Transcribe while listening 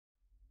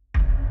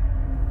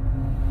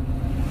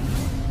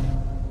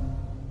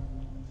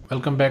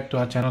Welcome back to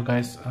our channel,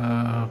 guys.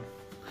 I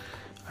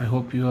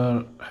hope you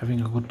are having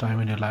a good time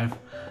in your life.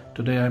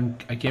 Today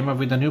I came up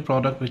with a new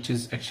product, which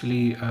is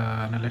actually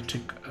an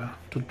electric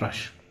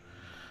toothbrush.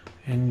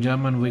 In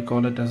German we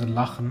call it as a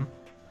Lachen,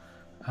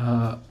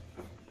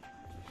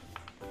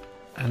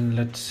 and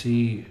let's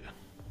see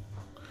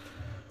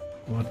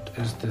what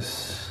is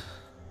this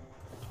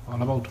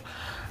all about.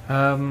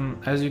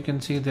 As you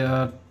can see, there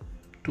are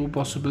two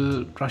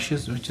possible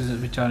brushes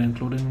which are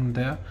included in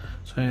there.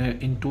 So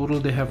in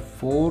total they have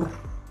 4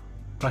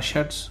 brush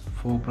heads,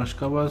 4 brush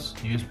covers,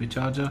 USB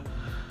charger.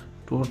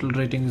 Total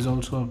rating is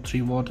also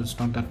 3 watt. It's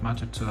not that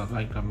much. It's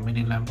like a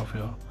mini lamp of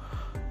your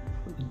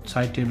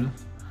side table.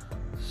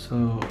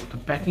 So the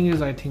packing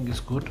is, I think, is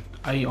good.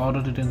 I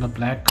ordered it in the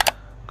black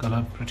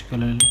color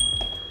particularly.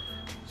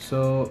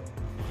 So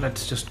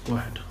let's just go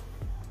ahead.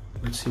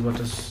 Let's see what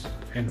is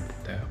in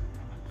there.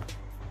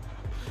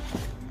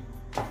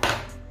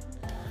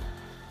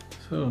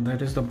 So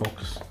that is the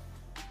box.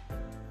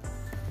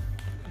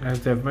 As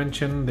they have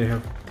mentioned, they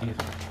have these.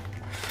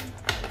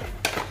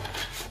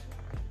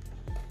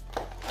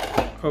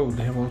 Oh,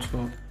 they have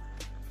also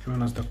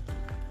given us the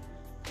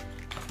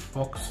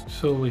box.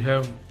 So we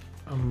have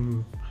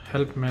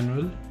help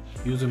manual,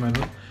 user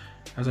manual.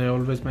 As I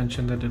always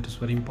mention that it is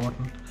very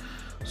important.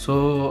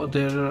 So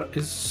there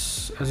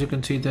is, as you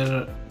can see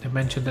there, they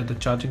mentioned that the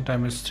charging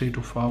time is 3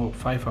 to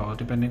 5 hours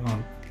depending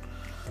on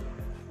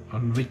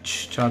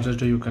which charger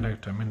do you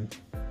connect. I mean,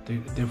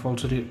 they've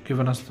also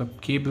given us the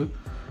cable,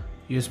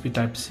 USB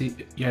type C,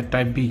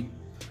 type B,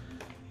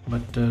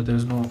 but there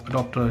is no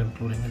adapter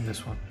including in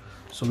this one.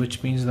 So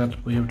which means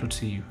that we have to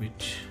see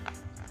which,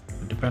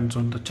 it depends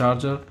on the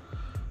charger,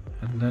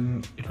 and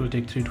then it will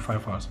take 3 to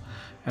 5 hours.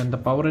 And the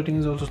power rating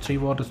is also 3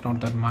 watt. It's not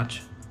that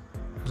much,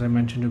 as I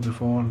mentioned you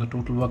before. And the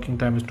total working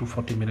time is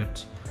 240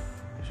 minutes.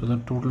 So the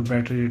total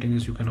battery rating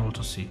is, you can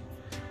also see.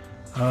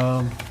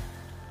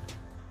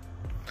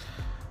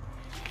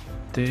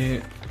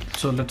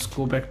 So let's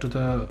go back to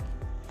the,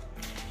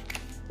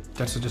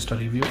 that's just a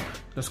review.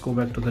 Let's go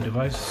back to the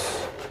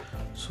device.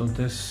 So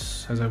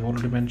this, as I've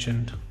already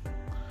mentioned,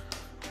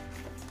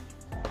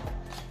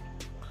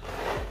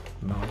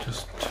 now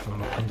just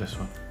look on this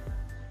one.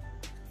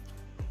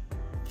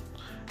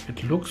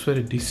 It looks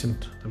very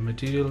decent. The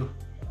material,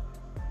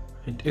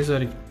 it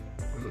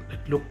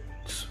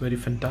looks very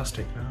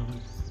fantastic.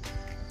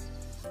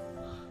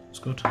 It's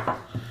good.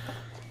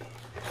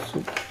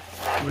 So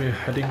we're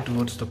heading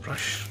towards the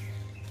brush.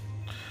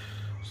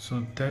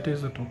 So that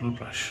is the total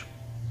brush.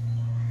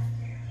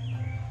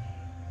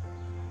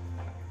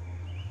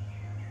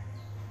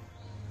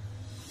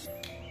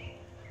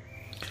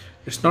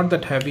 It's not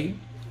that heavy.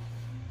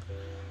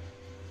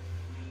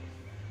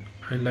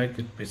 I like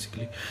it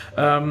basically.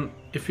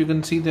 If you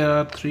can see, there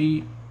are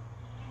 3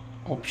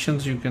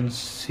 options you can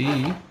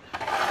see.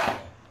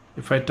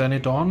 If I turn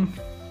it on,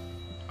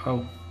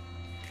 oh,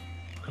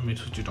 let me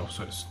switch it off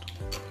first.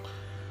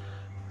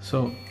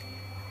 So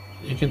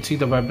you can see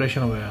the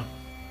vibration over here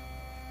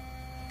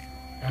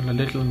and a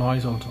little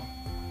noise also.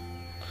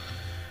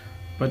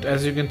 But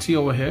as you can see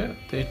over here,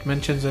 it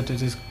mentions that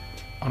it is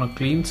on a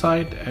clean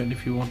side, and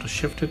if you want to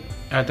shift it,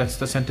 that's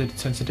the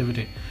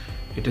sensitivity.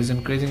 It is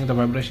increasing the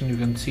vibration. You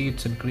can see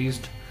it's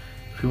increased.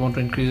 If you want to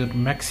increase it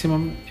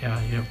maximum,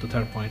 yeah, you have the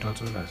third point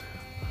also.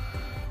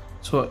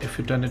 So if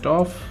you turn it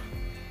off,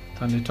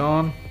 turn it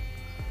on.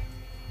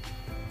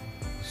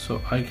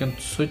 So I can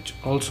switch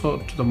also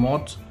to the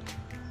modes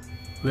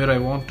where I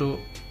want to,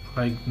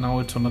 like now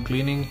it's on the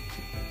cleaning,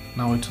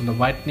 now it's on the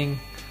whitening,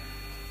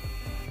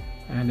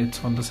 and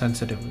it's on the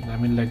sensitive. I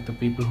mean, like the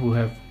people who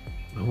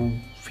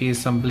face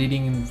some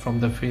bleeding from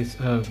the face,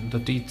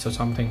 the teeth or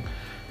something,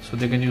 so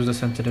they can use the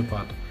sensitive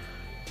part.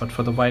 But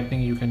for the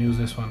whitening, you can use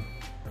this one,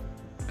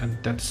 and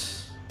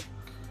that's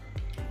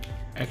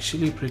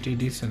actually pretty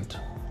decent,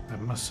 I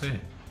must say.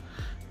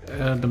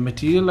 The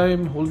material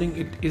I'm holding,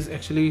 it is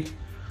actually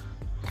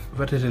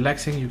very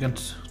relaxing. You can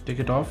take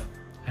it off,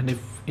 and if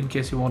in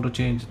case you want to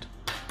change it,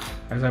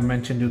 as I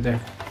mentioned you, they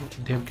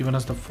have given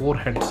us the 4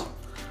 heads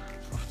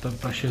of the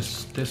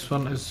brushes. This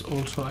one is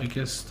also, I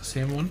guess, the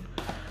same one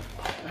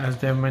as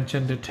they have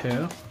mentioned it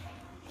here.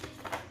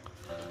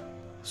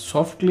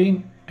 Soft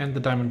clean and the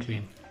diamond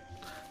clean.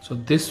 So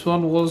this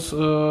one was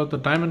the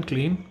diamond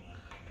clean.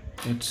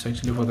 It's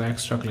actually for the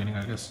extra cleaning,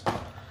 I guess.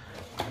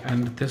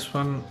 And this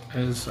one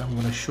is, I'm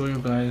going to show you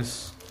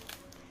guys.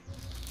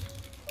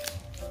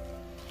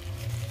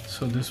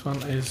 So this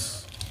one is,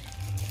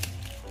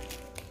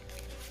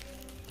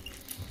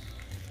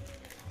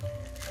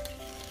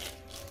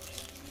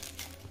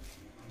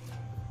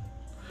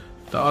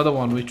 the other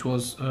one, which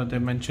was they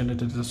mentioned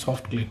it is a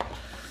soft clean.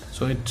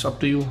 So it's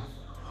up to you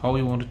how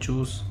you want to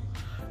choose,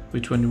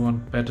 which one you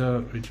want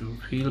better, which you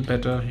feel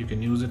better. You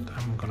can use it.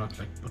 I'm gonna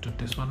like put it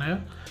this one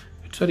here.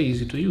 It's very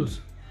easy to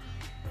use.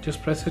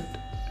 Just press it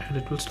and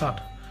it will start.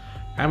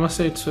 I must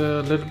say it's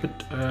a little bit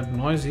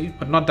noisy,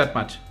 but not that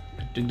much.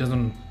 It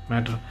doesn't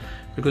matter,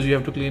 because you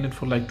have to clean it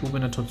for like 2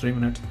 minutes or 3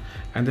 minutes,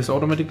 and this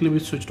automatically will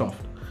be switched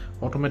off.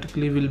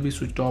 automatically will be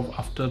switched off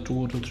after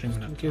 2 to 3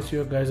 minutes. In case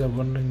you guys are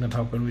wondering that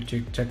how can we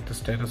check the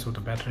status of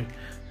the battery,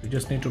 you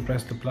just need to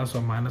press the plus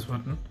or minus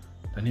button,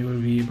 then you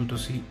will be able to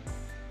see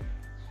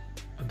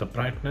the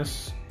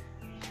brightness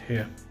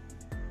here,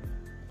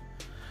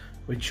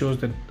 which shows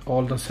that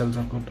all the cells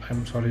are good.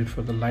 I'm sorry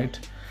for the light,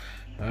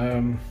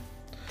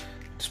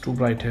 it's too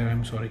bright here,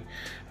 I'm sorry.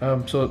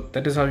 So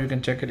that is how you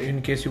can check it.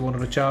 In case you want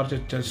to recharge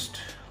it, just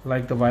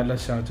like the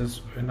wireless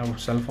chargers in our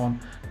cell phone,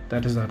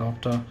 that is the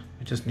adapter.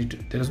 You just need to,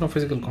 there is no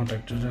physical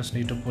contact, you just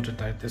need to put it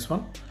like this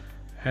one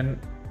and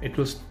it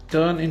will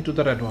turn into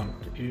the red one.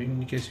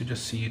 In case you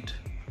just see it,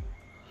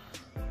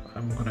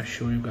 I'm gonna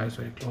show you guys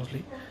very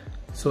closely.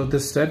 So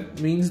this red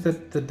means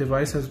that the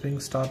device has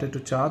been started to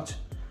charge.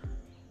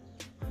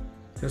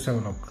 Just have a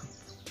look,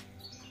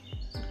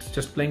 it's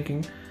just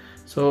blinking.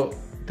 So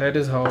that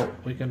is how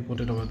we can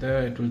put it over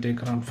there. It will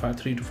take around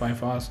 3 to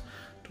 5 hours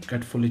to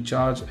get fully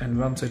charged, and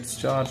once it's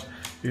charged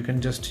you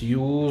can just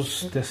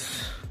use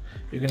this,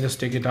 you can just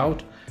take it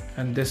out,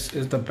 and this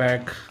is the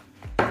bag,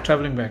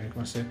 traveling bag you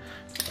must say.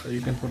 You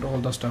can put all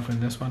the stuff in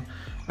this one.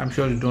 I'm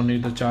sure you don't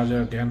need the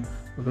charger again,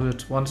 because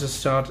it's once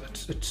it's charged,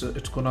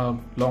 it's gonna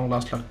long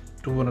last like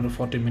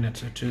 240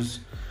 minutes, which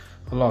is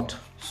a lot.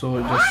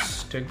 So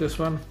just take this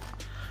one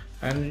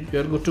and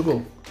you're good to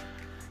go.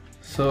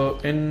 So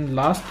in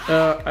last,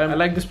 I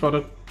like this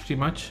product pretty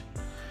much,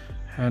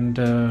 and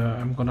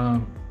I'm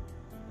gonna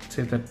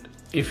say that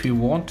if you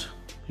want,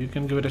 you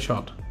can give it a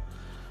shot.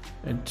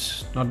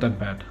 It's not that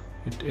bad,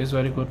 it is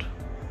very good,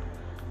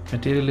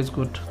 material is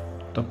good,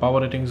 the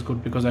power rating is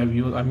good, because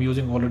I'm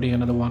using already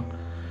another one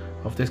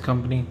of this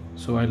company,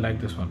 so I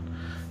like this one.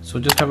 So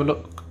just have a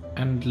look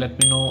and let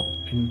me know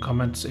in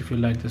comments if you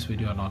like this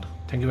video or not.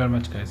 Thank you very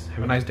much guys,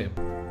 have a nice day.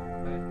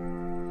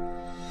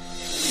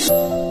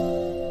 Bye.